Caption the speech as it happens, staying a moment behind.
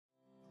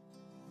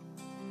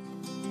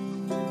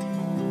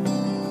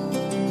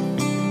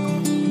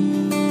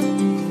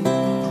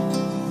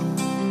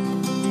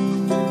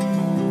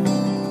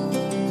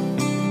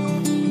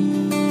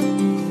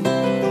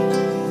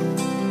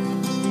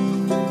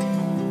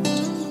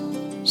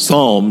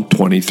Psalm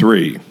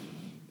 23,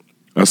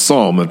 a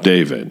psalm of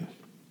David.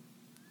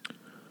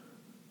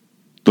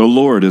 The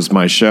Lord is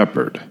my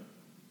shepherd,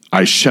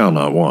 I shall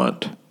not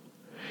want.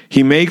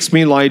 He makes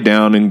me lie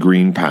down in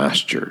green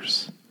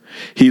pastures.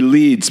 He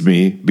leads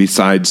me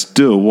beside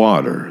still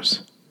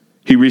waters.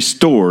 He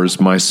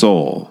restores my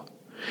soul.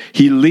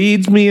 He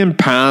leads me in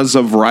paths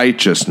of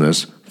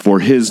righteousness for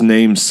his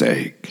name's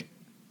sake.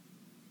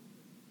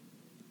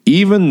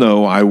 Even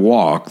though I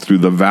walk through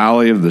the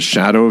valley of the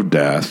shadow of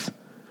death,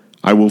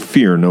 I will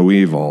fear no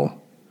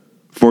evil,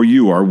 for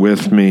you are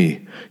with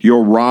me.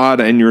 Your rod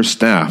and your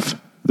staff,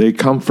 they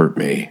comfort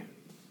me.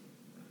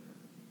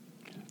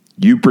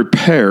 You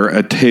prepare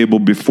a table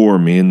before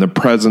me in the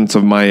presence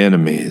of my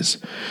enemies.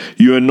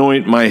 You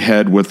anoint my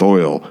head with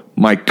oil.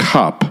 My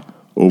cup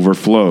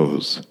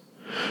overflows.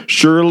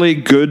 Surely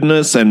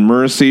goodness and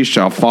mercy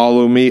shall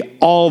follow me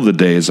all the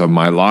days of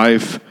my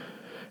life,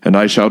 and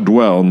I shall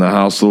dwell in the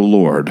house of the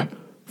Lord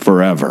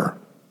forever.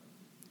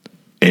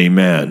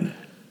 Amen.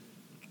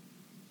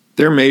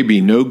 There may be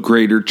no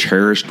greater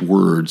cherished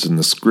words in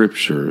the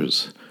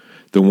Scriptures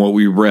than what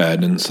we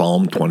read in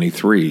Psalm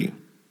 23.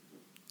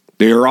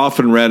 They are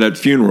often read at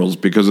funerals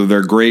because of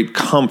their great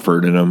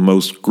comfort in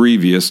most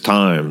grievous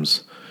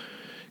times.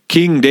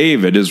 King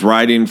David is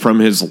writing from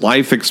his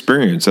life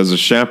experience as a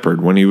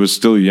shepherd when he was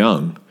still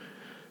young.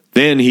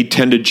 Then he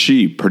tended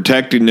sheep,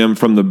 protecting them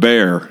from the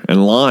bear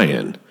and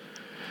lion.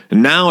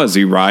 And now, as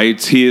he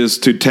writes, he is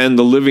to tend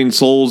the living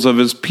souls of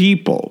his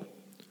people.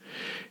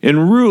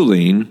 In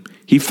ruling,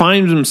 he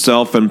finds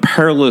himself in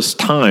perilous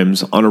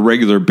times on a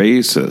regular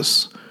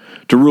basis.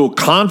 To rule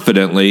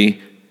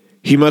confidently,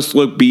 he must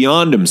look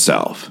beyond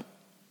himself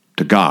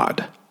to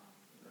God.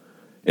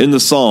 In the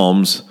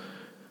Psalms,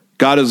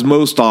 God is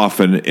most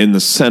often in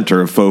the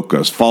center of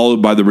focus, followed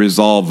by the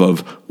resolve of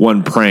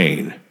one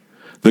praying.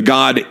 The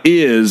God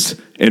is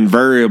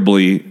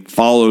invariably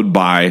followed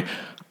by,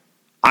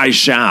 I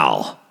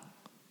shall.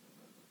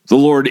 The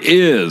Lord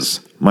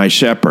is my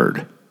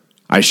shepherd.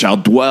 I shall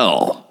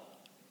dwell.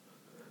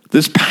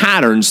 This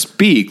pattern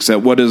speaks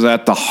at what is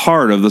at the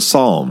heart of the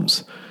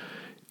Psalms.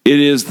 It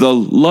is the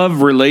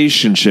love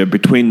relationship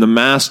between the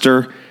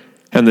master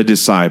and the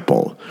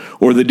disciple,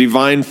 or the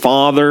divine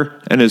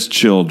father and his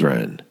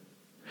children.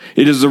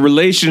 It is the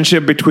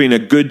relationship between a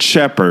good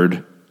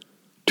shepherd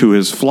to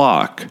his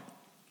flock.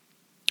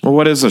 Well,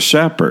 what is a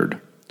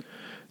shepherd?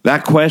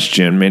 That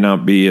question may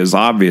not be as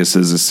obvious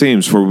as it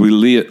seems, for we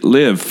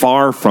live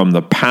far from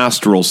the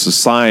pastoral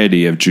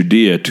society of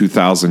Judea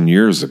 2,000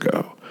 years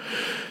ago.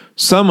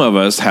 Some of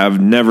us have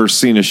never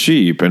seen a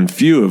sheep, and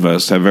few of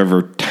us have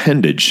ever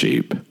tended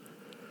sheep.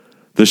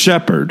 The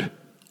shepherd,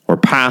 or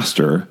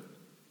pastor,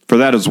 for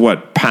that is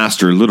what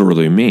pastor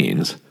literally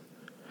means,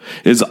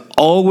 is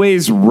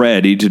always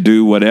ready to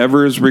do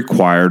whatever is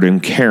required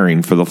in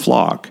caring for the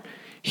flock.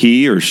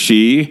 He or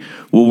she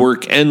will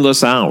work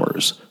endless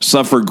hours,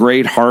 suffer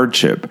great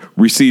hardship,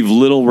 receive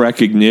little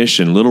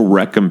recognition, little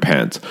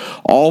recompense,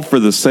 all for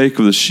the sake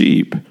of the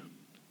sheep.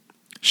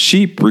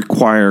 Sheep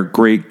require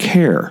great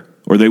care,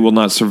 or they will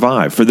not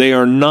survive, for they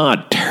are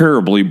not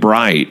terribly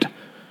bright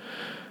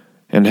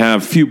and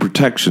have few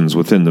protections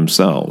within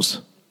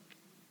themselves.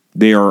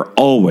 They are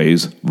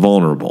always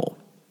vulnerable.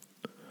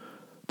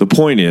 The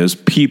point is,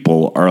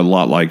 people are a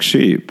lot like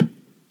sheep.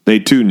 They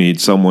too need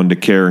someone to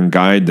care and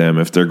guide them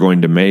if they're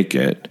going to make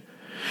it.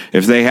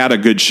 If they had a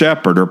good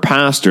shepherd or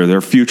pastor,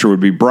 their future would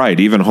be bright,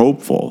 even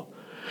hopeful.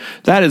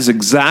 That is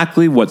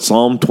exactly what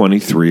Psalm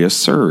 23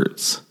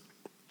 asserts.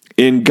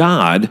 In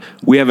God,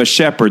 we have a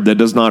shepherd that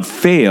does not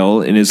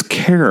fail in his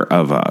care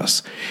of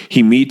us.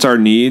 He meets our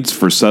needs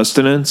for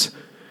sustenance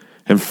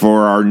and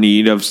for our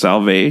need of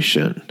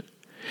salvation.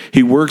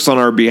 He works on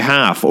our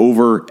behalf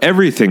over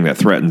everything that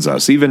threatens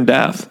us, even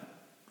death.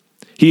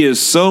 He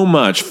is so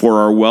much for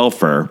our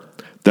welfare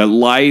that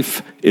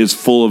life is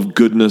full of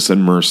goodness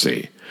and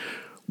mercy.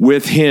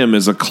 With him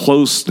is a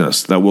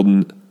closeness that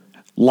will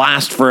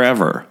last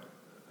forever.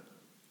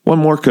 What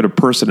more could a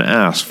person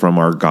ask from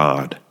our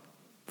God,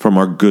 from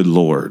our good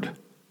Lord,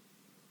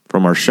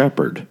 from our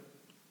shepherd?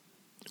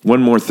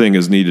 One more thing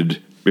is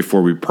needed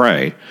before we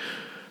pray.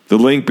 The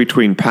link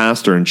between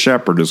pastor and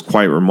shepherd is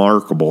quite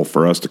remarkable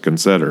for us to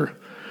consider.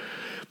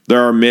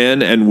 There are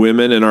men and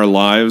women in our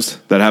lives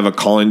that have a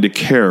calling to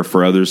care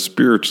for others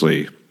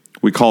spiritually.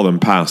 We call them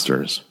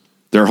pastors.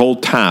 Their whole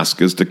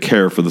task is to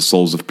care for the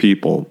souls of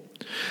people.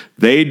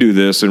 They do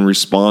this in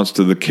response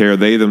to the care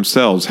they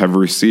themselves have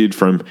received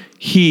from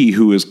he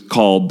who is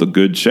called the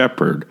Good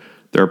Shepherd,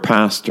 their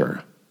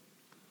pastor.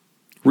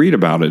 Read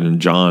about it in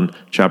John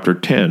chapter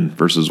 10,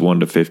 verses 1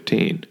 to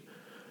 15.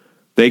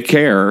 They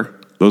care,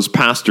 those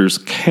pastors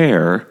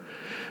care,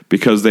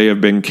 because they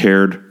have been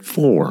cared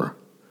for.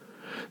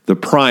 The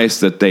price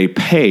that they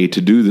pay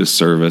to do this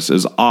service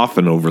is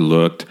often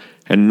overlooked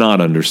and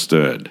not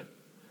understood.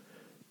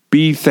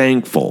 Be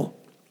thankful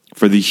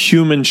for the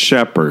human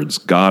shepherds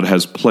God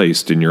has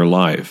placed in your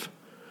life.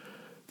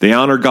 They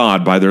honor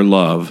God by their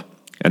love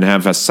and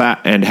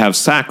have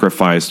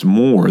sacrificed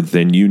more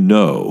than you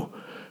know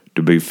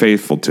to be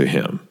faithful to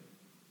him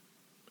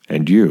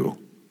and you.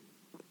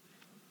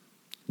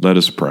 Let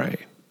us pray.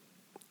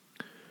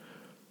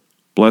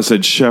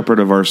 Blessed Shepherd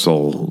of our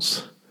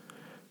souls,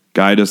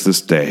 guide us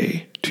this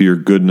day to your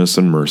goodness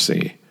and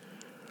mercy,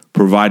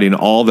 providing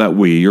all that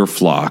we, your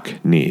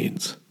flock,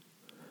 needs.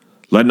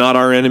 Let not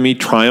our enemy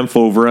triumph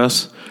over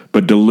us,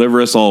 but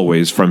deliver us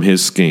always from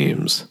his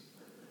schemes.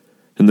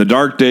 In the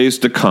dark days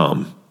to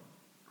come,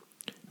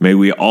 may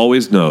we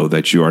always know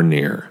that you are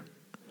near,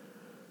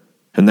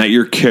 and that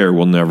your care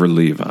will never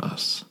leave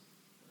us.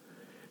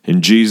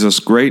 In Jesus'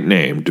 great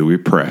name do we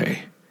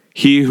pray,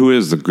 he who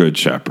is the Good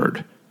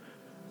Shepherd.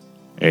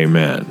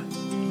 Amen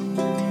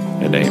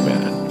and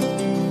amen.